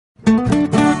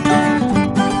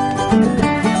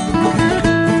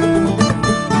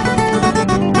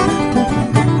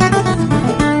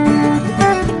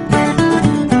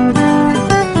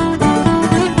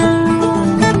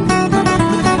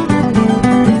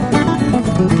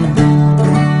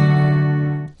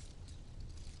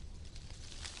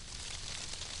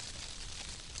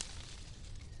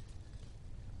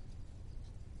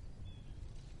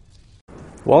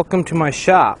Welcome to my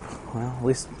shop. Well, at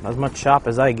least as much shop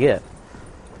as I get.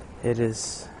 It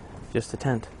is just a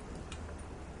tent.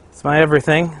 It's my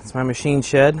everything. It's my machine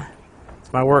shed.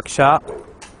 It's my workshop.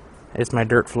 It's my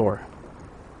dirt floor.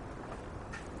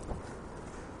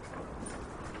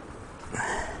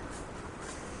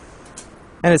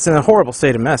 And it's in a horrible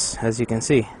state of mess, as you can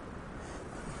see.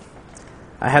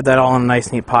 I had that all in a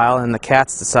nice neat pile, and the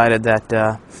cats decided that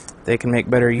they can make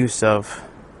better use of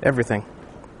everything.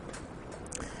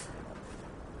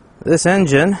 This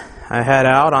engine I had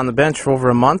out on the bench for over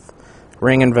a month,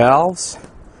 ring and valves.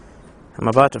 I'm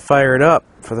about to fire it up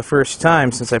for the first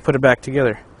time since I put it back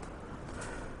together.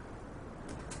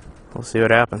 We'll see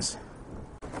what happens.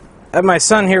 I have my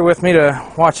son here with me to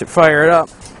watch it fire it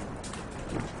up.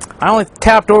 I only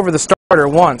tapped over the starter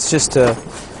once just to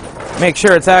make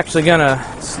sure it's actually gonna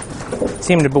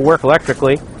seem to work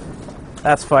electrically.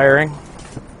 That's firing.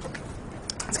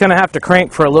 It's gonna have to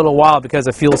crank for a little while because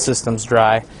the fuel system's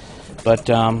dry, but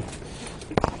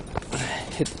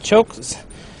hit the choke.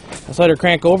 Let's let her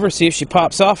crank over, see if she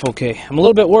pops off okay. I'm a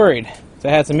little bit worried. I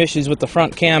had some issues with the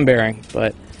front cam bearing,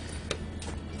 but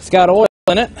it's got oil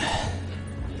in it.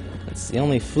 It's the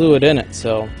only fluid in it,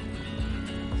 so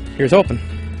here's hoping.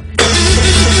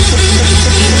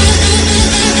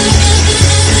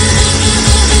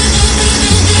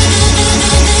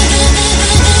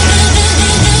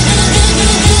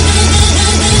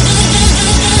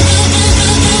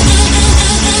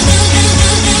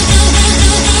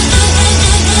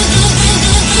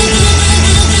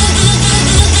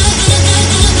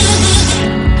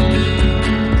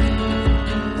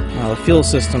 The fuel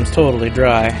system's totally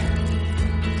dry.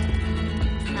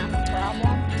 Not a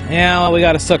problem. Yeah, well, we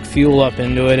gotta suck fuel up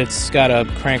into it. It's gotta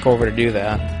crank over to do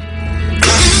that.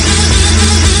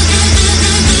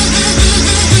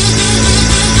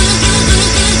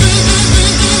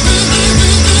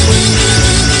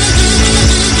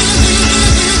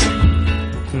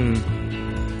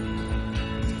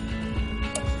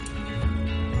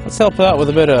 Let's help out with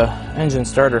a bit of engine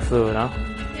starter fluid, huh?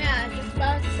 Yeah, just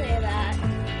about to say that.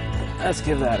 Let's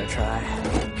give that a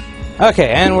try. Okay,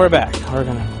 and we're back.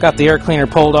 Got the air cleaner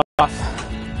pulled off.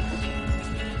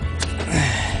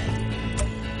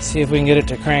 See if we can get it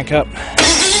to crank up.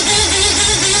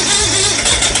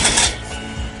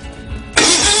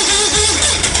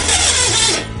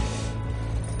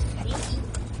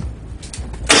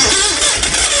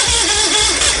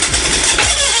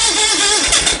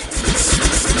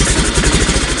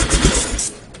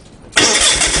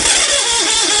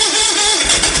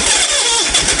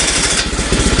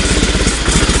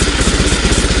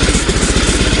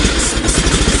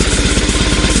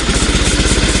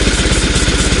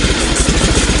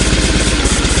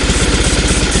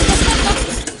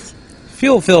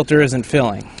 Fuel filter isn't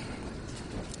filling.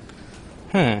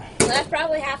 Well, that's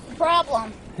probably half the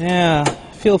problem. Yeah,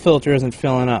 fuel filter isn't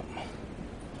filling up.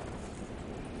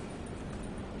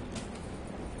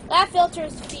 That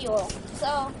filters fuel,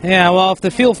 so... Yeah, well, if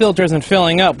the fuel filter isn't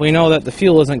filling up, we know that the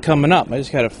fuel isn't coming up. I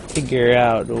just gotta figure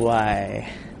out why.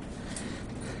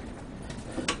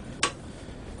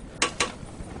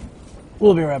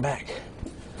 We'll be right back.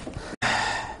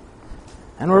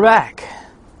 And we're back.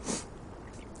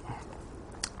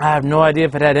 I have no idea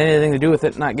if it had anything to do with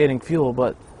it not getting fuel,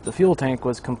 but the fuel tank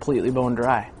was completely bone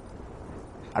dry.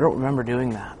 I don't remember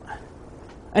doing that.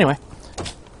 Anyway.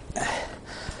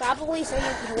 Probably so you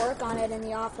could work on it in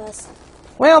the office.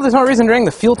 Well, there's no reason to drain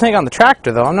the fuel tank on the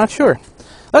tractor, though. I'm not sure.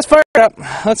 Let's fire it up.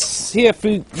 Let's see if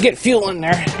we get fuel in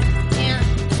there. Yeah.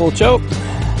 Full choke.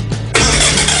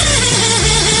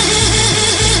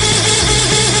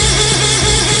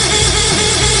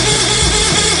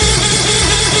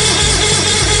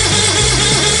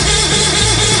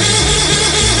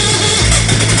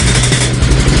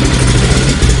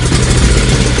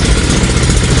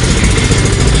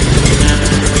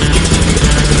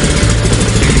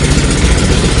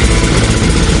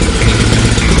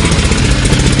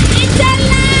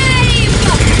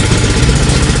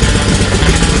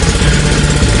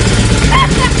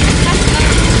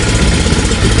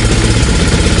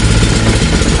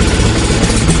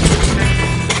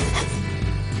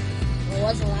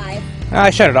 I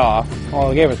shut it off.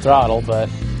 Well, I gave it throttle, but...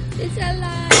 It's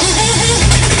alive!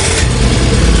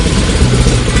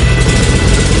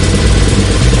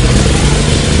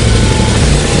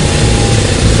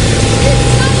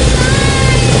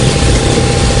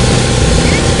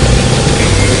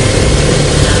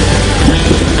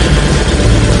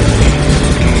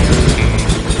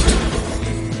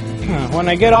 When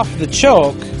I get off the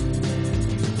choke,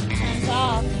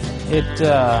 It's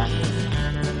off.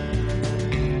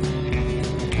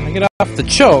 when I get off the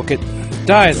choke, it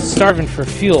dies, it's starving for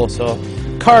fuel, so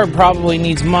carb probably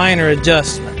needs minor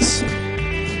adjustments.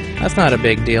 That's not a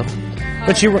big deal.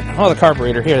 But the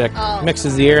carburetor here that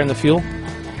mixes the air and the fuel.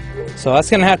 So that's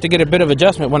going to have to get a bit of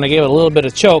adjustment. When I gave it a little bit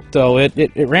of choke, though,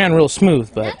 it ran real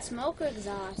smooth. But that's smoke or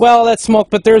exhaust? Well, that's smoke,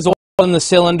 but there's oil in the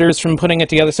cylinders from putting it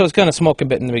together, so it's going to smoke a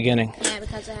bit in the beginning. Yeah,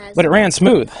 because it has... But it ran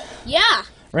smooth. Yeah.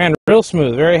 Ran real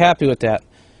smooth. Very happy with that.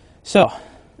 So,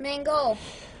 Mango.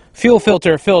 fuel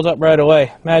filter filled up right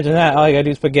away. Imagine that. All you got to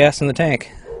do is put gas in the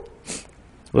tank.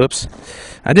 Whoops.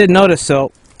 I did notice,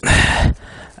 though,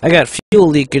 I got fuel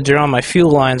leakage around my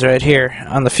fuel lines right here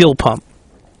on the fuel pump.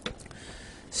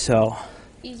 So,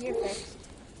 easier fix.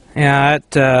 Yeah,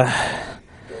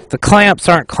 the clamps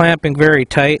aren't clamping very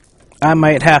tight. I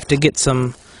might have to get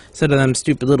some, instead of them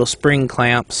stupid little spring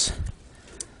clamps,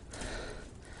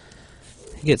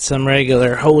 get some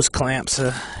regular hose clamps,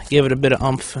 give it a bit of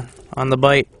oomph on the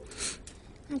bite.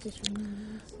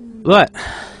 But,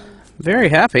 very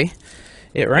happy.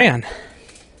 It ran.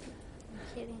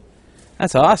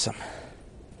 That's awesome.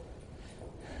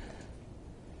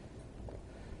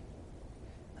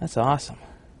 That's awesome.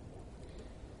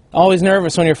 Always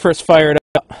nervous when you're first fired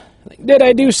up. Like, did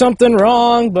I do something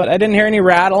wrong? But I didn't hear any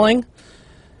rattling.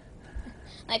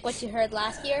 Like what you heard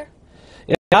last year?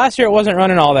 Yeah, last year it wasn't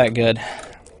running all that good.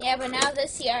 Yeah, but now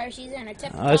this year she's in a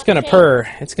typical It's going to purr.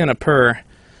 It's going to purr.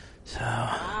 So,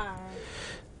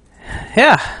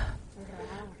 yeah.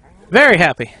 Very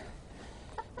happy.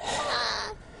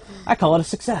 I call it a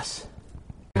success.